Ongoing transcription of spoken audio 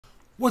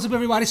What's up,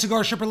 everybody?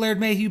 Cigar Sherpa Laird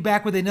Mayhew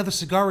back with another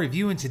cigar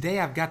review, and today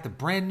I've got the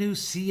brand new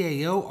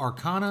CAO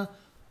Arcana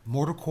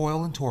Mortal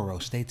Coil and Toro.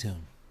 Stay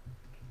tuned.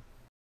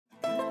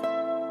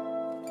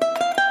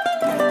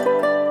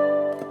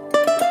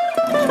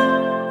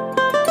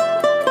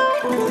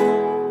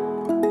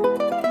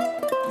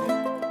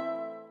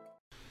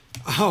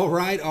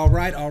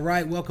 All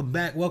right. Welcome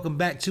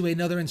back to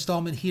another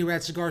installment here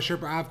at Cigar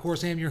Sherpa. I, of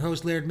course, am your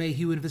host, Laird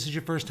Mayhew, and if this is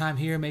your first time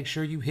here, make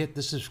sure you hit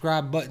the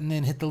subscribe button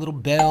and hit the little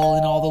bell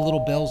and all the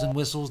little bells and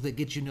whistles that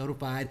get you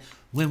notified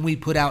when we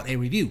put out a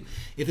review.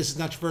 If this is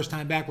not your first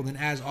time back, well, then,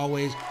 as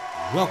always,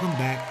 welcome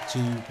back to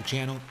the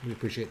channel. We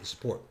appreciate the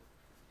support.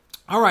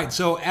 All right,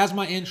 so as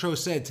my intro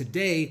said,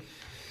 today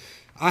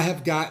I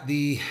have got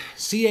the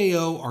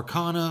CAO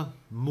Arcana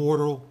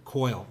Mortal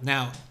Coil.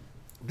 Now,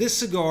 this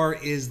cigar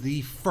is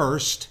the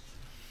first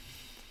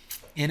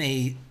in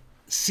a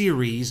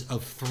series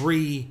of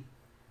 3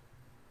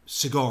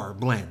 cigar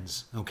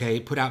blends, okay,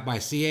 put out by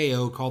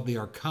CAO called the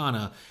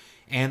Arcana,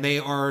 and they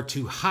are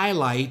to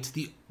highlight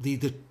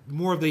the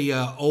more of the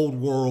old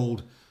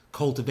world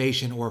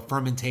cultivation or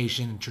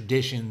fermentation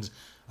traditions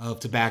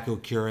of tobacco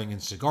curing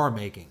and cigar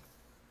making.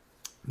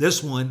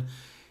 This one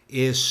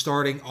is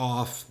starting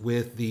off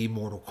with the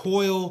Mortal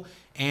Coil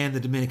and the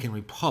Dominican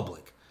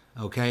Republic.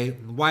 Okay,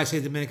 why I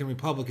say Dominican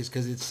Republic is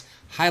because it's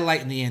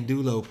highlighting the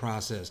andullo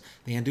process.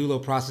 The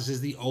andullo process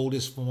is the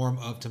oldest form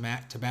of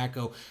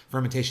tobacco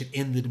fermentation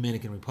in the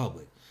Dominican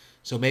Republic.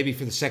 So maybe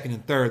for the second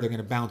and third, they're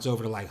going to bounce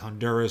over to like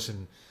Honduras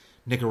and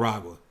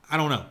Nicaragua. I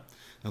don't know.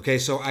 Okay,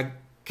 so I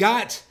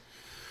got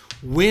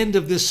wind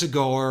of this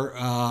cigar,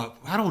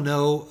 I don't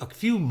know, a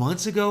few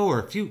months ago,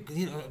 or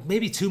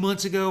maybe 2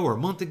 months ago or a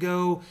month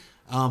ago.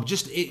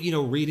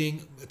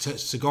 Reading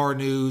cigar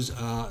news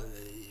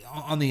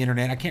on the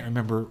internet. I can't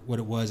remember what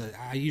it was.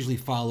 I usually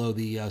follow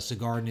the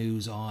cigar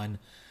news on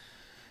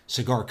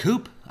Cigar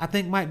Co, I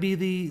think might be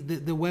the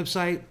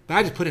website. But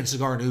I just put in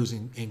cigar news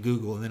in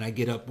Google, and then I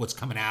get up what's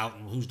coming out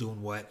and who's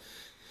doing what.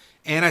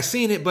 And I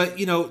seen it, but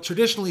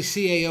traditionally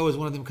CAO is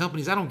one of them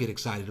companies I don't get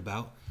excited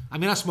about. I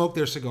mean, I smoke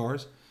their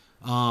cigars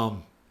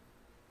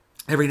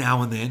every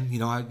now and then.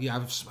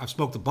 I've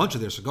smoked a bunch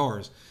of their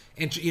cigars,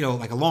 and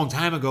like a long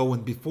time ago,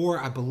 before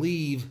I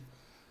believe.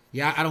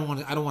 Yeah, I don't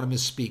want to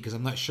misspeak because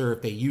I'm not sure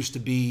if they used to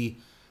be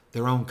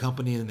their own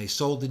company and they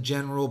sold to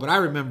General. But I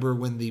remember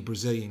when the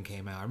Brazilian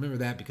came out. I remember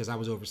that because I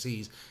was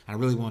overseas and I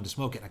really wanted to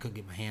smoke it and I couldn't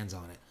get my hands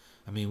on it.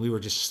 I mean, we were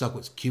just stuck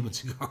with Cuban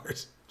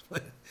cigars.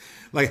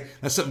 Like,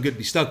 that's something good to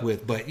be stuck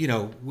with. But,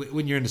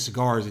 when you're into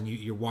cigars and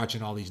you're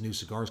watching all these new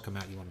cigars come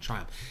out, you want to try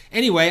them.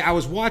 Anyway, I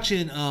was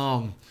watching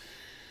Ron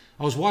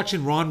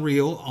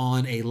Real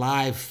on a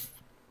live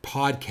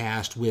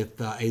podcast with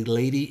A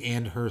Lady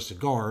and Her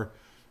Cigar,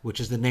 which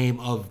is the name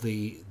of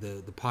the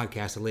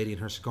podcast, A Lady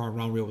and Her Cigar.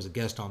 Ron Real was a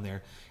guest on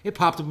there. It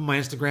popped up on my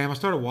Instagram. I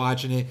started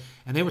watching it,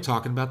 and they were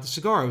talking about the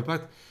cigar. It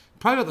was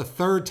probably about the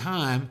third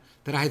time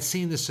that I had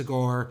seen the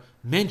cigar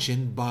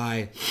mentioned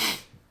by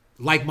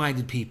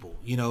like-minded people.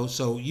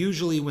 So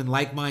usually when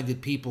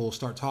like-minded people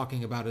start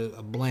talking about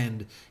a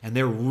blend and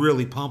they're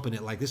really pumping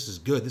it, like, this is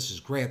good, this is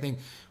great. I think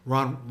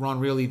Ron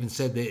Real even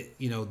said that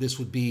this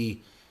would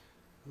be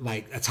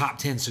like a top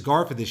 10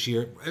 cigar for this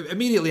year.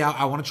 Immediately,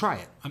 I want to try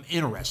it. I'm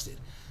interested.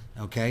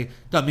 Okay,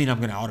 doesn't mean I'm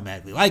going to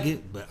automatically like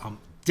it, but I'm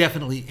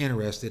definitely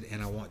interested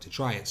and I want to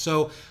try it.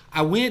 So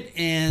I went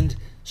and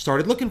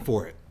started looking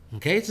for it.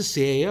 Okay, it's a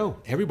CAO.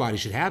 Everybody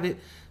should have it.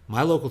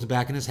 My local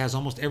tobacconist has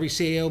almost every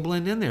CAO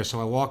blend in there.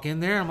 So I walk in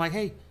there. I'm like,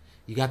 hey,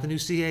 you got the new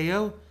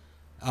CAO?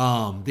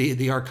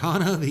 The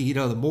Arcana,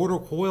 the Mortal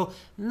Coil.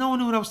 No one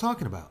knew what I was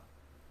talking about.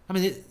 I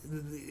mean,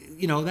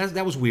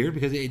 that was weird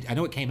because I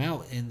know it came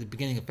out in the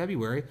beginning of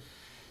February.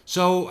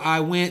 So I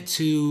went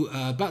to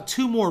about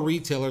 2 more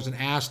retailers and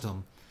asked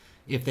them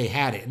if they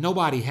had it.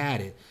 Nobody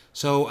had it.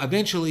 So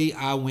eventually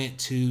I went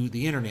to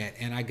the internet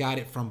and I got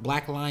it from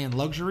Black Lion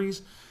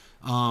Luxuries.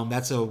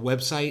 That's a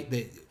website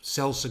that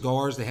sells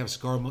cigars. They have a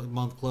cigar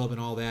month club and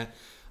all that.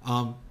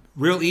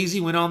 Real easy.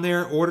 Went on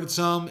there, ordered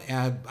some.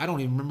 I don't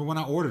even remember when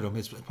I ordered them.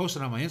 It's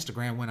posted on my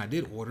Instagram when I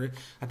did order it.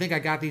 I think I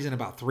got these in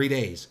about 3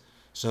 days.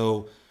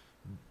 So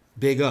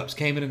big ups.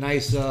 Came in a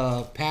nice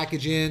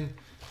packaging.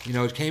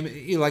 It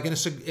came like in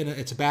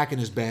a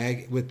tobacconist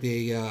bag with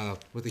the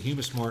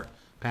Humasmart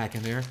pack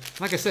in there.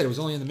 Like I said, it was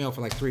only in the mail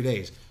for like 3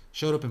 days.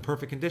 Showed up in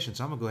perfect condition,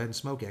 so I'm gonna go ahead and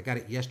smoke it. I got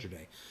it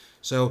yesterday.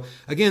 So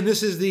again,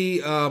 this is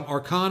the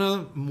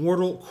Arcana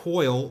Mortal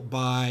Coil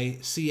by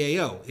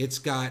CAO. It's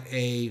got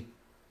a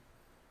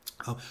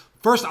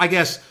first, I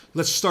guess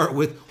let's start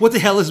with what the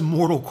hell is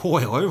Mortal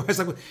Coil. Everybody's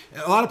like,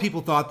 a lot of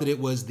people thought that it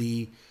was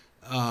the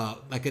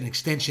like an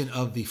extension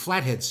of the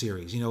Flathead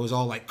series. It was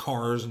all like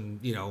cars and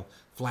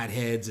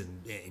flatheads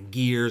and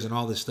gears and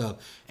all this stuff,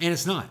 and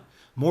it's not.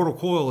 Mortal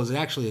Coil is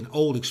actually an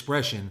old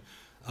expression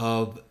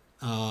of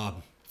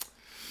kind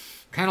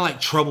of like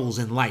troubles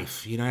in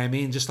life. You know what I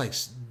mean? Just like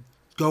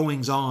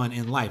goings on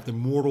in life. The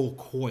Mortal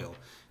Coil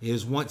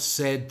is once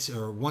said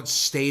or once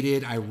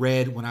stated. I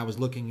read when I was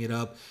looking it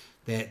up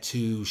that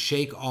to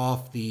shake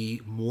off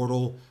the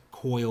mortal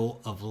coil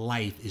of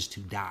life is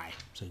to die.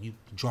 So you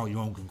can draw your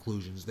own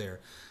conclusions there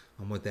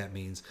on what that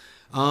means.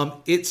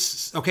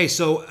 It's okay.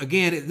 So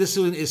again, this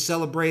one is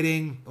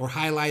celebrating or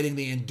highlighting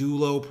the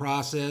andullo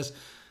process,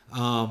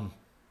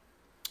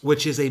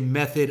 which is a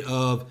method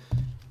of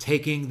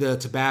taking the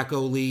tobacco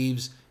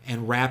leaves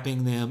and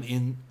wrapping them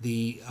in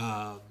the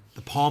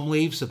palm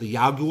leaves of the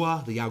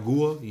yagua,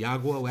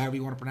 however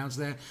you want to pronounce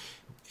that,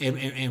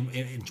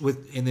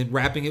 and then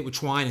wrapping it with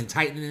twine and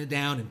tightening it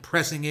down and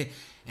pressing it,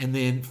 and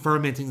then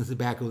fermenting the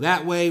tobacco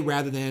that way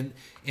rather than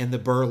in the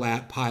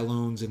burlap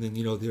pilones. And then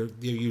they're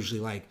usually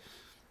like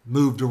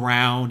moved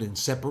around and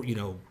separate,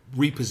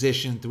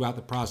 repositioned throughout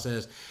the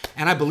process.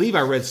 And I believe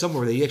I read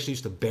somewhere they actually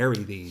used to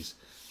bury these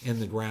in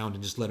the ground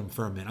and just let them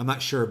ferment. I'm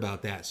not sure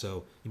about that,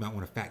 so you might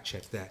want to fact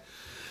check that,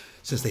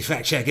 since they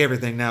fact check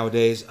everything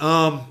nowadays.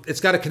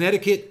 It's got a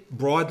Connecticut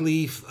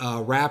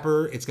broadleaf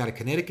wrapper. It's got a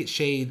Connecticut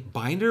shade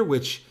binder,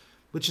 which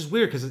is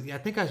weird because I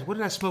think what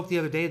did I smoke the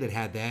other day that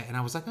had that? And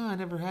I was like, oh, I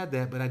never had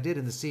that, but I did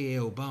in the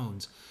CAO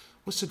Bones.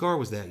 What cigar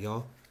was that,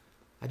 y'all?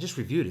 I just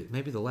reviewed it.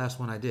 Maybe the last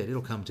one I did.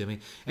 It'll come to me.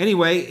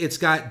 Anyway, it's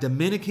got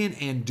Dominican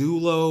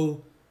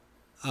andullo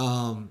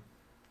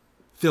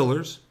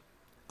fillers,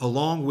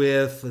 along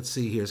with, let's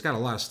see here, it's got a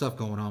lot of stuff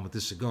going on with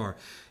this cigar.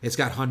 It's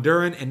got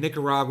Honduran and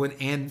Nicaraguan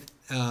and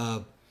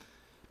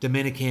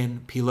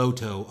Dominican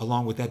piloto,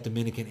 along with that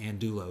Dominican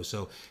andullo.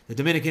 So the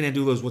Dominican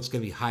andullo is what's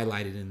going to be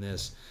highlighted in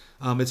this.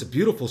 It's a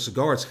beautiful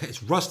cigar.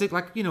 It's rustic,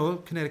 like,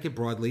 Connecticut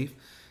broadleaf.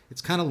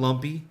 It's kind of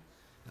lumpy.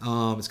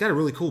 It's got a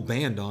really cool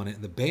band on it.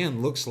 And the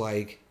band looks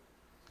like,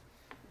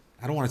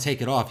 I don't want to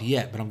take it off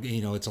yet, but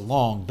it's a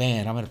long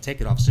band. I'm going to take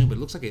it off soon, but it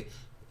looks like it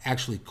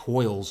actually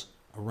coils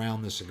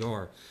around the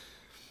cigar.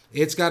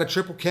 It's got a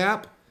triple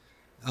cap,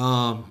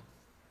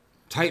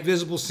 tight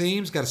visible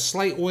seams, got a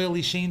slight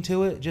oily sheen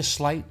to it, just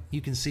slight.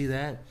 You can see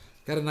that.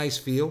 Got a nice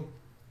feel.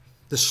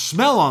 The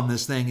smell on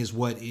this thing is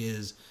what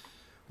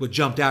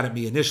jumped out at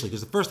me initially,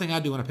 because the first thing I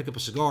do when I pick up a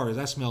cigar is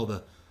I smell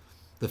the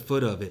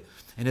foot of it.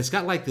 And it's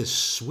got like this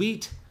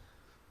sweet,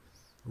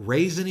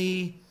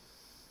 raisiny,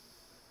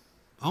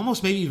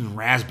 almost maybe even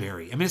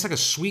raspberry. I mean, it's like a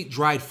sweet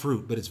dried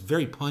fruit, but it's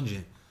very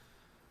pungent.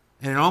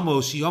 And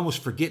you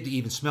almost forget to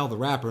even smell the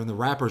wrapper. And the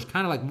wrapper is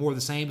kind of like more of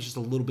the same. It's just a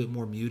little bit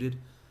more muted.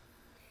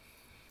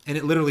 And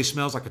it literally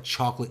smells like a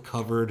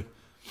chocolate-covered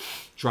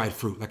dried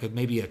fruit, like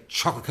maybe a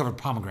chocolate-covered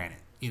pomegranate.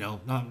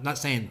 I'm not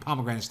saying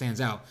pomegranate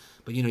stands out,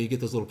 but you get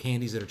those little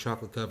candies that are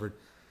chocolate-covered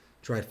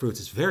dried fruits.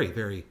 It's very,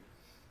 very,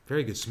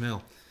 very good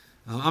smell.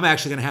 I'm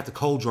actually going to have to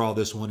cold draw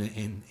this one, or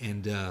I'm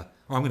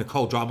going to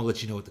cold draw. I'm going to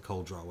let you know what the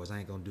cold draw was. I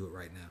ain't going to do it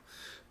right now.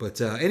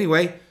 But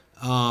anyway,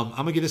 I'm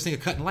going to give this thing a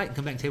cut and light and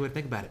come back and tell you what I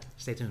think about it.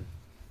 Stay tuned.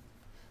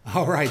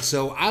 All right,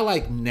 so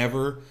I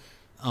never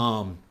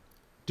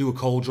do a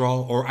cold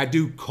draw, or I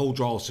do cold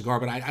draw a cigar,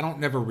 but I don't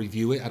never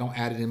review it. I don't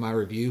add it in my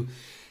review.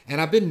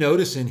 And I've been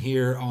noticing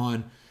here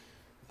on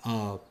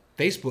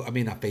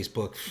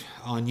Facebook,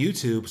 on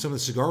YouTube, some of the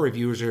cigar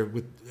reviewers are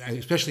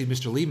especially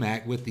Mr. Lee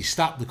Mack, with the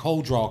Stop the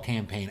Cold Draw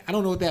campaign. I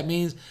don't know what that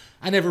means.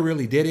 I never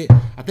really did it.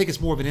 I think it's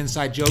more of an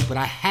inside joke, but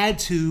I had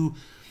to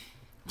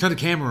turn the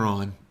camera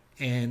on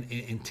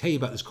and tell you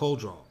about this cold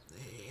draw.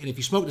 And if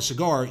you smoke the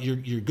cigar,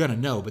 you're going to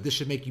know, but this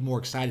should make you more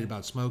excited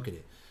about smoking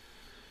it.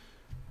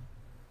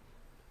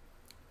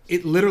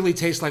 It literally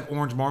tastes like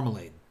orange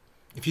marmalade.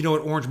 If you know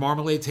what orange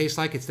marmalade tastes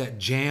like, it's that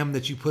jam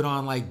that you put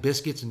on like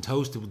biscuits and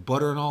toast with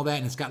butter and all that,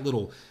 and it's got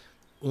little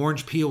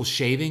orange peel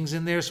shavings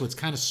in there, so it's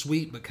kind of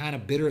sweet but kind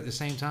of bitter at the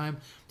same time.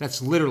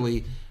 That's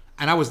literally,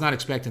 and I was not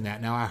expecting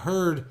that. Now, I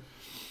heard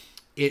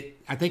it,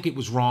 I think it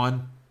was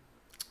Ron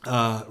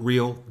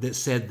Real that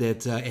said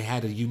that it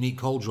had a unique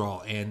cold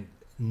draw, and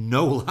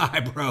no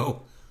lie,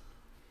 bro.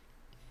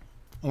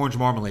 Orange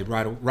marmalade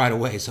right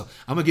away. So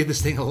I'm going to give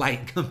this thing a light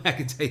and come back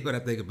and tell you what I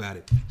think about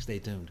it. Stay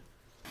tuned.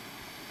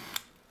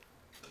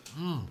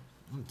 I'm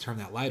going to turn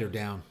that lighter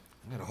down.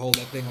 I'm going to hold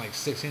that thing like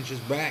 6 inches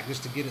back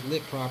just to get it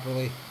lit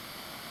properly.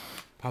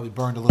 Probably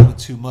burned a little bit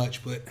too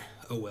much, but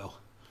oh well.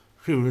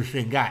 See what this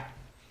thing got.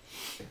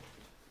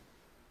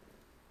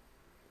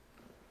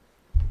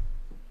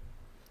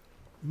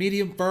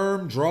 Medium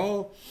firm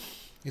draw.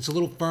 It's a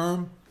little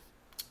firm,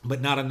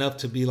 but not enough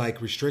to be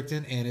like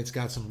restricting. And it's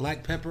got some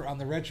black pepper on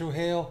the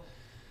retrohale.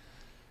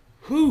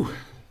 Whew,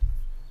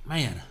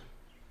 man.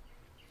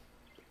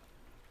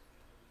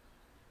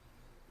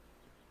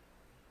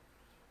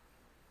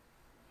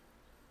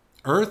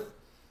 Earth,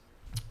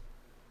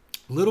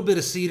 a little bit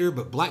of cedar,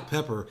 but black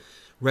pepper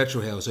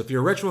retrohale. So if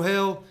you're a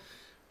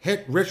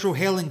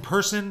retrohaling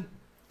person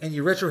and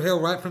you retrohale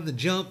right from the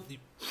jump,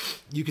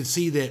 you can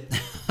see that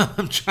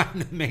I'm trying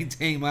to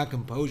maintain my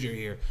composure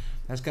here.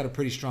 That's got a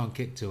pretty strong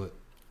kick to it,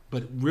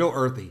 but real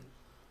earthy.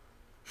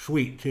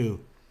 Sweet,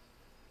 too.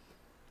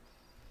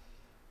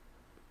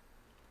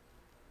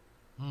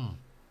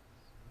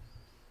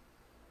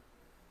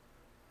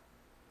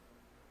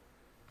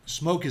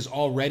 Smoke is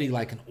already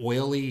like an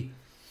oily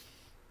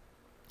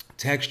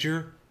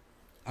texture.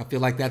 I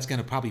feel like that's going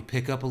to probably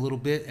pick up a little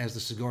bit as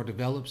the cigar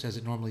develops, as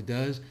it normally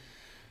does.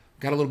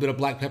 Got a little bit of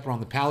black pepper on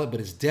the palate,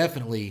 but it's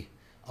definitely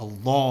a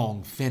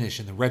long finish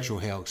in the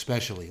retrohale,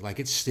 especially. Like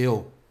it's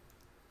still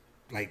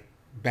like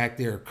back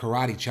there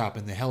karate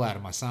chopping the hell out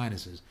of my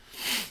sinuses.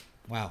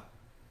 Wow.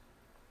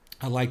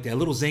 I like that. A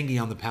little zingy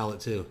on the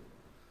palate too.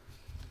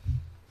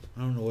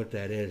 I don't know what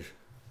that is.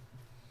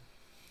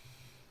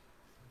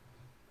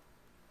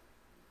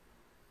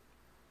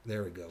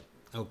 There we go.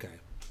 Okay.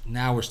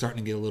 Now we're starting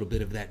to get a little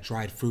bit of that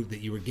dried fruit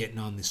that you were getting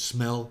on the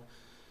smell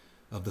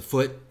of the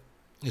foot.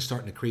 It's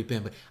starting to creep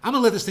in. But I'm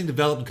going to let this thing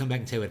develop and come back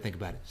and tell you what I think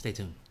about it. Stay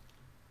tuned.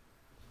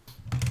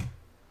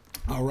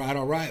 All right,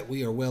 all right.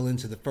 We are well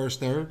into the first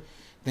third.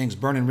 Things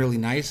burning really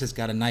nice. It's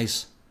got a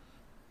nice,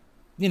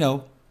 you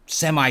know,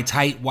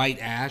 semi-tight white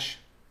ash.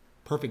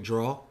 Perfect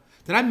draw.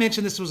 Did I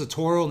mention this was a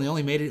Toro and they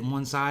only made it in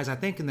one size? I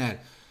think in that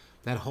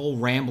whole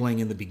rambling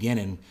in the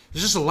beginning,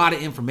 there's just a lot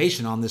of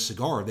information on this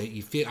cigar that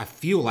I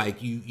feel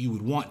like you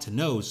would want to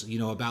know, you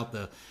know, about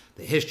the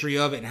history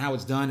of it and how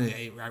it's done.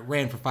 I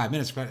ran for 5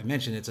 minutes. I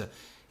mentioned it's a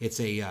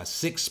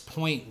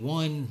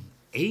 6.18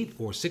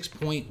 or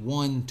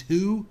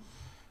 6.12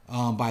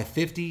 by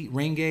 50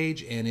 ring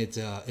gauge, and it's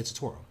a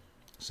Toro.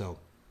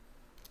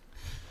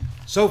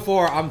 So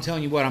far, I'm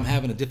telling you what, I'm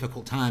having a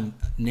difficult time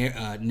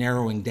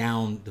narrowing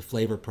down the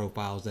flavor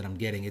profiles that I'm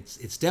getting.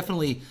 It's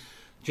definitely,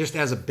 just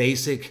as a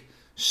basic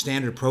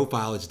standard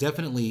profile, it's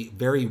definitely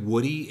very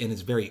woody and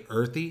it's very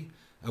earthy,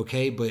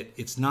 okay? But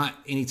it's not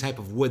any type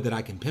of wood that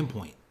I can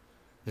pinpoint.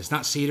 It's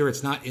not cedar.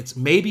 It's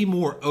maybe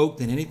more oak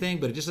than anything,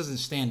 but it just doesn't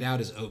stand out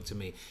as oak to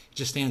me. It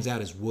just stands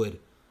out as wood.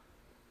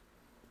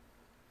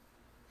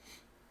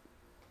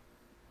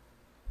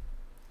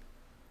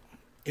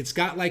 It's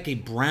got like a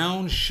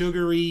brown,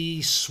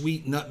 sugary,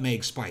 sweet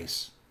nutmeg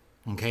spice.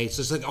 Okay,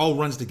 so it's like all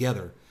runs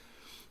together.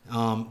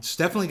 It's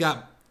definitely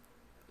got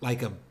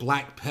like a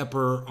black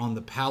pepper on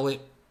the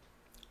palate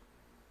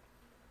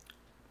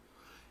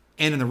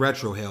and in the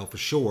retrohale for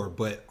sure.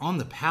 But on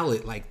the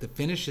palate, like the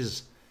finish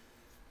is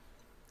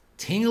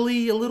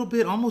tingly a little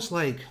bit, almost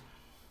like,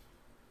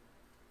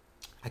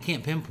 I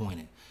can't pinpoint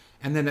it.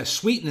 And then that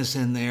sweetness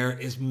in there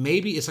is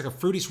maybe, it's like a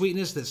fruity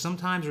sweetness that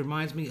sometimes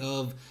reminds me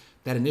of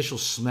that initial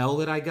smell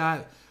that I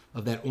got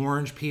of that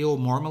orange peel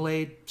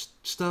marmalade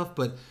stuff.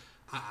 But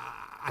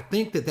I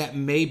think that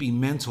may be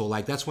mental.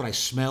 Like that's what I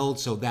smelled.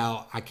 So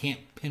now I can't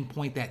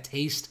pinpoint that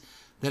taste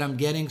that I'm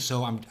getting.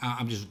 So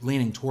I'm just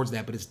leaning towards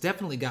that. But it's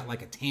definitely got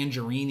like a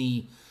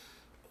tangerine-y,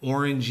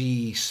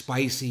 orangey,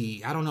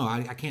 spicy. I don't know.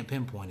 I can't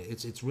pinpoint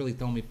it. It's really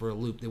throwing me for a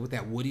loop. With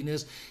that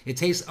woodiness, it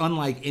tastes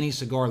unlike any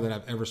cigar that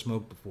I've ever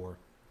smoked before.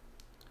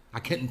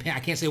 I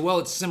can't say, well,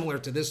 it's similar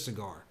to this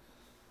cigar.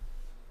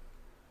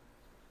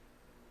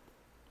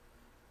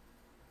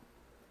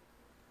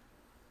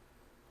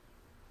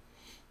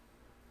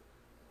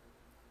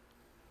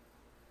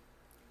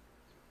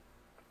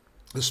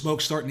 The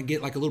smoke's starting to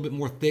get like a little bit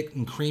more thick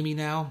and creamy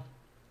now.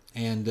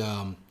 And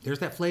there's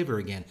that flavor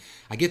again.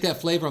 I get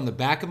that flavor on the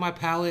back of my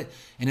palate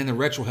and in the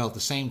retrohale at the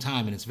same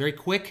time. And it's very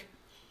quick.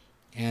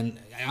 And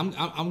I'm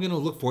going to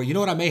look for it. You know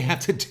what I may have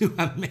to do?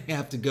 I may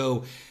have to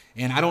go,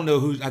 and I don't know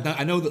who.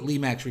 I know that Lee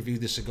Max reviewed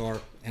this cigar,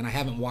 and I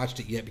haven't watched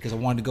it yet because I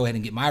wanted to go ahead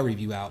and get my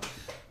review out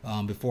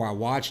before I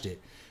watched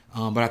it.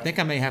 But I think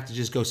I may have to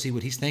just go see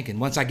what he's thinking.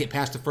 Once I get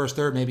past the first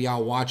third, maybe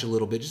I'll watch a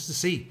little bit just to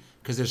see.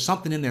 Because there's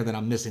something in there that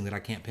I'm missing that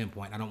I can't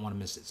pinpoint. I don't want to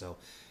miss it. So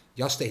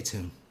y'all stay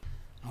tuned.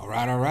 All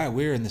right.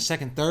 We're in the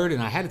second third,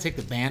 and I had to take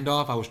the band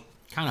off. I was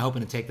kind of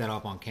hoping to take that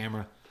off on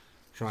camera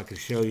so I could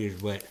show you,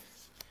 but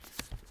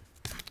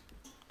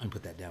let me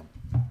put that down.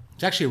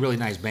 It's actually a really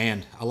nice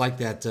band. I like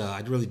that. I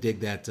really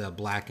dig that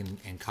black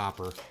and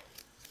copper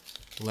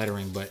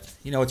lettering. But,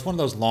 you know, it's one of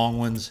those long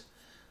ones,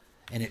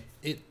 and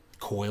it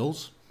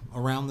coils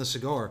around the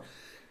cigar.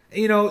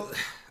 You know,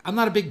 I'm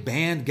not a big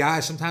band guy.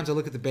 Sometimes I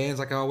look at the bands,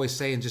 like I always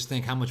say, and just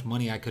think how much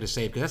money I could have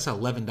saved. Because that's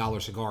an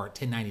 $11 cigar at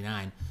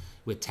 $10.99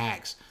 with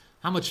tax.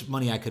 How much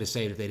money I could have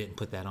saved if they didn't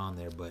put that on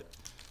there. But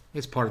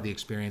it's part of the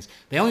experience.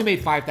 They only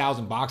made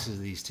 5,000 boxes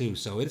of these too,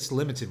 so it's a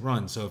limited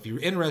run. So if you're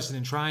interested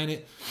in trying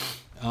it,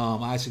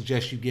 I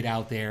suggest you get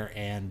out there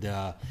and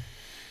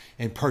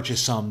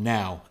purchase some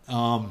now.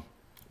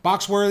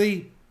 Box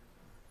worthy,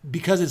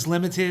 because it's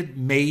limited,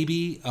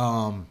 maybe.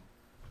 I'm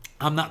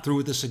not through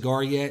with the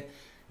cigar yet.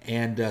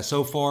 And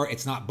so far,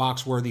 it's not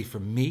box worthy for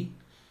me,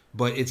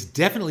 but it's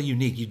definitely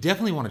unique. You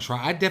definitely want to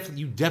try.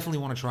 You definitely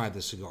want to try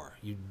this cigar.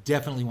 You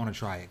definitely want to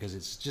try it because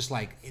it's just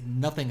like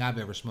nothing I've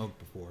ever smoked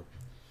before.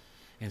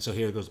 And so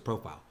here goes the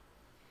profile.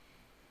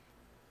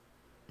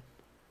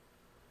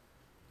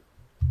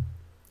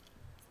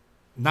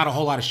 Not a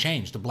whole lot has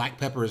changed. The black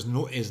pepper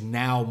is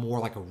now more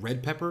like a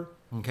red pepper.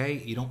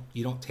 Okay, you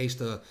don't taste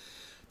the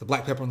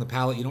black pepper on the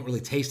palate. You don't really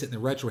taste it in the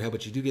retrohale,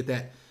 but you do get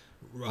that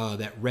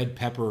red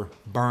pepper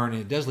burn,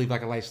 and it does leave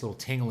like a nice little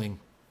tingling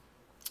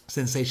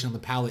sensation on the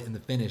palate in the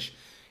finish.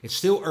 It's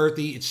still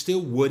earthy. It's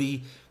still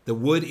woody. The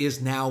wood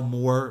is now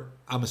more,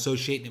 I'm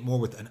associating it more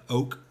with an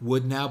oak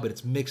wood now, but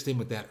it's mixed in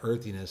with that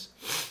earthiness.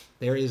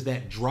 There is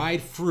that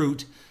dried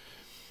fruit.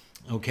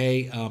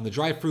 Okay, the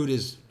dried fruit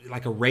is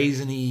like a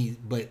raisiny,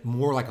 but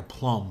more like a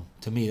plum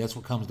to me. That's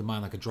what comes to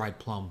mind, like a dried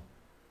plum.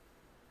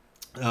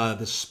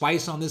 The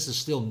spice on this is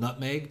still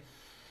nutmeg.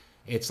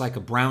 It's like a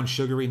brown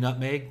sugary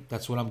nutmeg.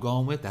 That's what I'm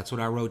going with. That's what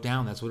I wrote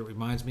down. That's what it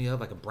reminds me of,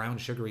 like a brown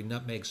sugary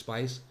nutmeg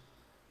spice.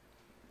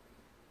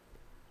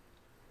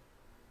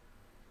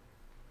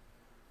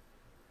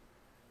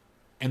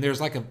 And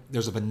there's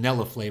a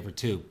vanilla flavor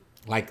too,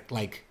 like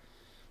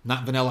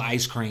not vanilla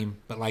ice cream,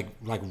 but like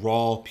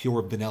raw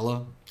pure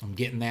vanilla. I'm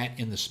getting that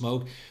in the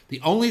smoke.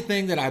 The only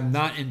thing that I'm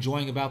not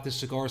enjoying about this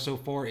cigar so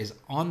far is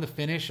on the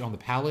finish, on the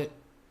palate,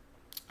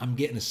 I'm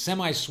getting a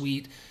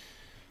semi-sweet,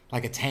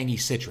 like a tangy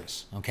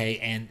citrus. Okay,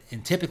 and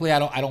typically I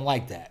don't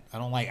like that. I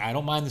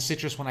don't mind the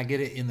citrus when I get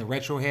it in the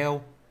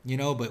retrohale, you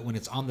know, but when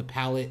it's on the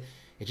palate,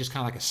 it's just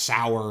kind of like a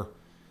sour.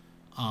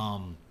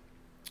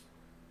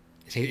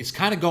 It's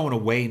kind of going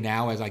away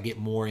now as I get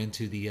more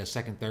into the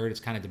second, third. It's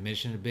kind of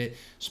diminishing a bit.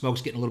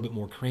 Smoke's getting a little bit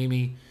more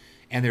creamy.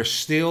 And there's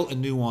still a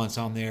nuance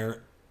on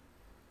there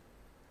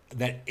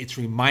that it's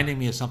reminding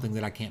me of something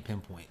that I can't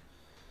pinpoint.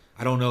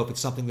 I don't know if it's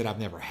something that I've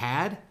never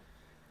had,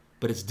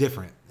 but it's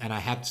different. And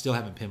I still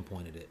haven't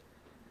pinpointed it.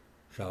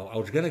 So I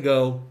was going to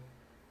go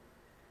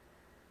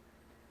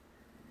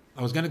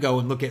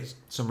and look at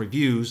some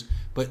reviews,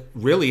 but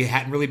really it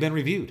hadn't really been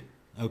reviewed.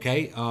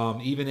 Okay?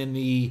 Even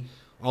in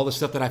all the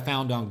stuff that I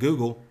found on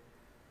Google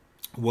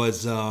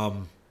was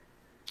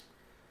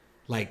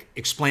like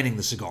explaining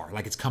the cigar,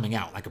 like it's coming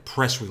out, like a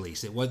press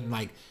release. It wasn't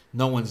like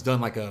no one's done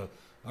like a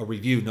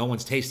review. No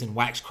one's tasting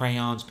wax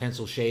crayons,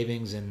 pencil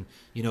shavings, and,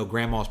 you know,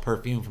 grandma's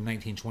perfume from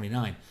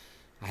 1929.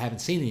 I haven't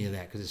seen any of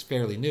that because it's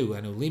fairly new.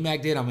 I know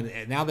Lee-Mac did.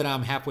 Now that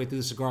I'm halfway through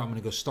the cigar, I'm going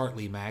to go start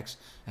Lee-Mac's,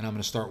 and I'm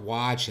going to start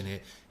watching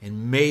it,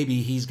 and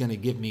maybe he's going to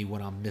give me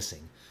what I'm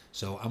missing.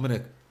 So I'm going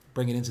to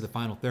bring it into the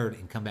final third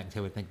and come back and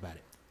tell you what I think about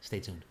it. Stay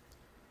tuned.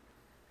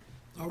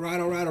 All right.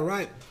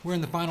 We're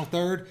in the final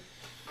third.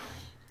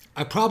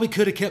 I probably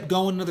could have kept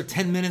going another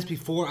 10 minutes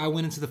before I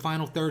went into the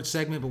final third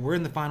segment, but we're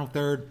in the final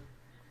third,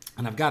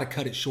 and I've got to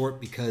cut it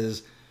short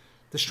because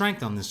the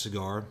strength on this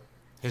cigar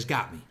has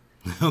got me.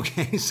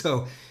 Okay,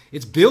 so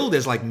it's billed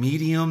as like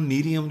medium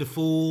to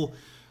full,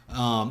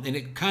 and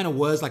it kind of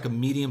was like a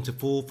medium to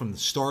full from the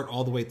start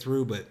all the way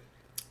through, but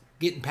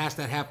getting past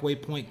that halfway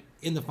point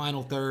in the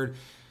final third,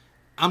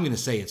 I'm going to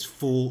say it's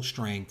full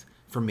strength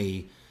for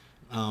me.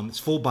 It's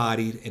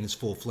full-bodied and it's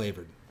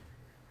full-flavored.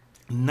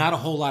 Not a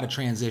whole lot of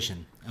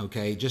transition,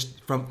 okay,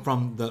 just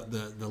from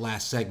the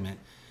last segment.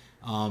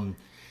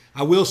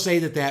 I will say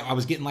that I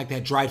was getting like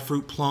that dried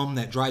fruit plum,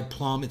 that dried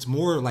plum. It's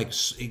more like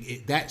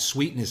that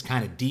sweetness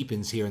kind of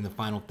deepens here in the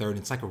final third.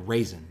 It's like a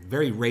raisin,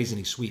 very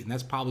raisiny sweet, and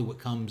that's probably what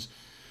comes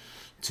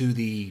to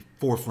the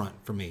forefront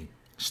for me.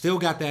 Still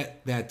got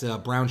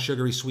that brown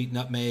sugary sweet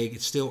nutmeg.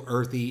 It's still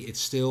earthy. It's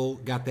still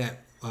got that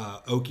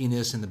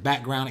oakiness in the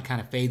background. It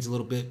kind of fades a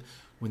little bit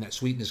when that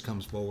sweetness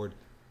comes forward.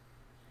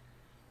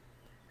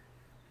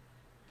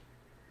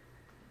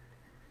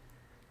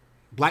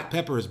 Black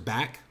pepper is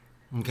back.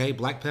 Okay,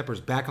 black pepper is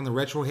back on the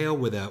retrohale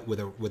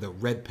with a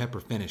red pepper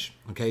finish.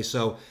 Okay,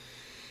 so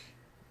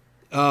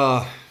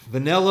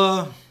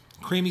vanilla,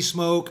 creamy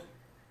smoke.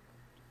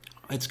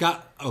 It's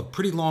got a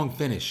pretty long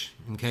finish.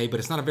 Okay, but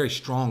it's not a very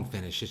strong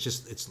finish.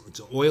 It's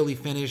an oily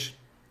finish,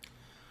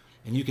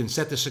 and you can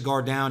set the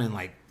cigar down in,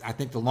 like, I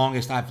think the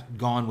longest I've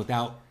gone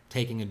without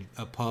taking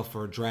a puff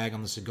or a drag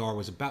on the cigar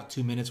was about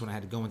 2 minutes when I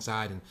had to go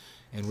inside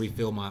and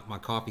refill my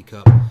coffee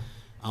cup.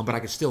 But I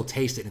could still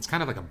taste it. And it's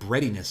kind of like a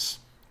breadiness,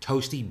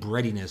 toasty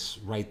breadiness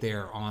right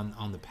there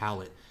on the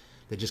palate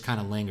that just kind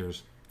of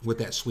lingers with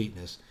that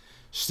sweetness.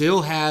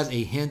 Still has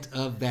a hint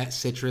of that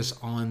citrus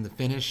on the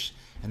finish,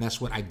 and that's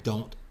what I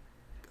don't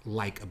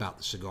like about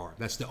the cigar.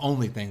 That's the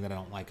only thing that I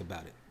don't like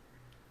about it.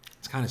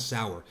 It's kind of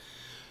sour.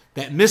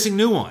 That missing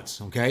nuance,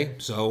 okay?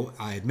 So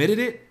I admitted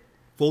it.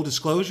 Full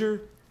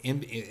disclosure,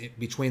 in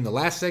between the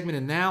last segment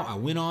and now, I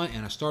went on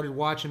and I started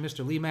watching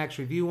Mr. Lee-Mac's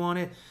review on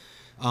it.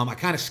 I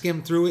kind of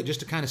skimmed through it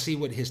just to kind of see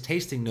what his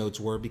tasting notes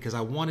were because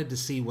I wanted to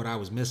see what I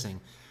was missing.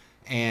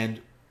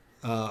 And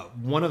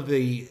one of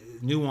the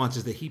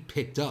nuances that he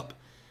picked up,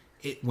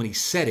 when he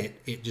said it,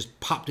 it just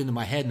popped into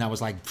my head and I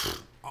was like,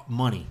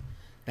 money.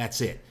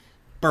 That's it.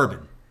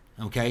 Bourbon.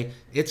 Okay?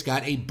 It's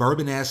got a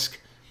bourbon-esque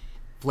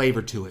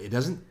flavor to it. It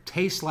doesn't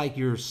taste like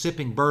you're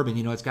sipping bourbon.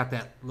 You know, it's got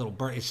that little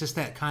burn. It's just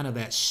that kind of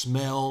that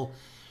smell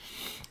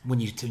when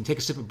you take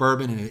a sip of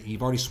bourbon and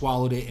you've already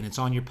swallowed it and it's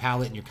on your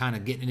palate and you're kind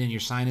of getting it in your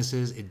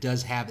sinuses. It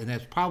does have, and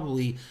that's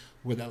probably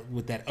with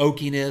that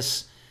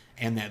oakiness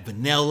and that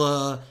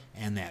vanilla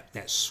and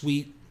that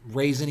sweet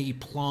raisiny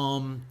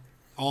plum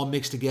all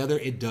mixed together.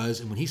 It does.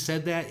 And when he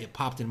said that, it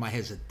popped in my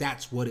head. Said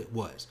that's what it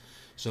was.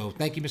 So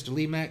thank you, Mr.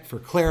 Lee-Mac, for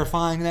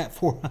clarifying that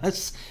for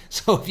us.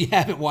 So if you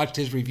haven't watched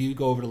his review,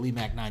 go over to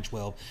Lee-Mac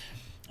 912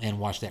 and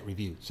watch that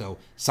review. So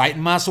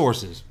citing my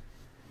sources.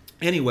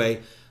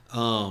 Anyway,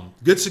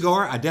 good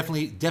cigar. I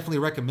definitely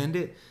recommend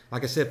it.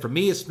 Like I said, for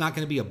me, it's not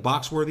going to be a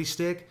box-worthy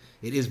stick.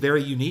 It is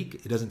very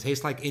unique. It doesn't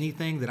taste like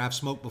anything that I've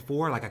smoked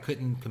before. Like I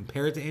couldn't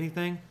compare it to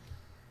anything.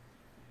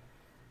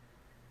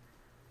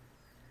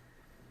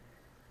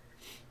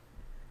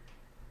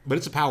 But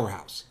it's a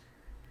powerhouse.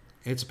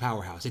 It's a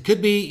powerhouse. It could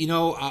be, you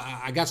know,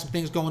 I got some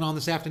things going on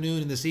this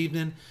afternoon and this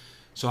evening.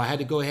 So I had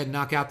to go ahead and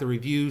knock out the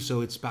review.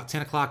 So it's about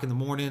 10 o'clock in the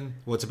morning.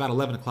 Well, it's about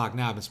 11 o'clock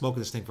now. I've been smoking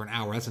this thing for an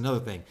hour. That's another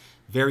thing.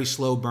 Very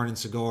slow burning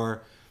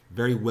cigar.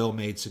 Very well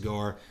made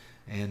cigar.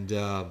 And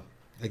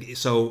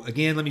so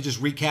again, let me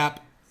just recap.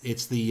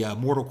 It's the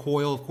Mortal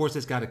Coil. Of course,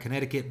 it's got a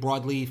Connecticut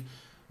broadleaf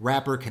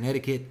wrapper,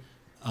 Connecticut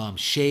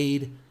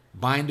shade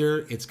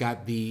binder. It's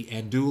got the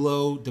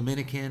andullo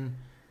Dominican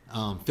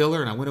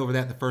filler, and I went over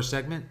that in the first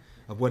segment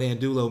of what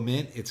andullo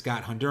meant. It's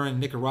got Honduran,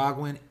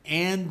 Nicaraguan,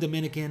 and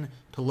Dominican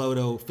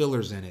piloto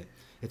fillers in it.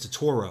 It's a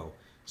Toro,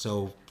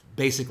 so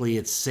basically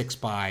it's 6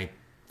 by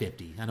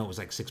 50. I know it was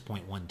like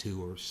 6.12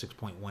 or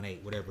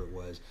 6.18, whatever it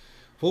was.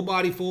 Full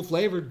body, full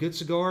flavored, good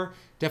cigar.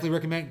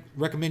 Definitely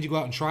recommend you go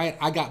out and try it.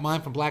 I got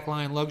mine from Black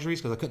Lion Luxuries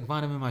because I couldn't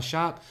find them in my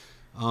shop.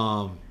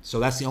 So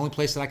that's the only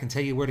place that I can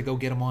tell you where to go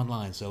get them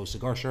online. So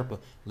Cigar Sherpa,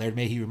 Laird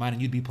Mayhew,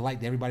 reminding you to be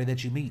polite to everybody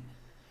that you meet,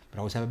 but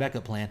always have a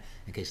backup plan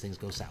in case things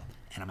go south.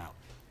 And I'm out.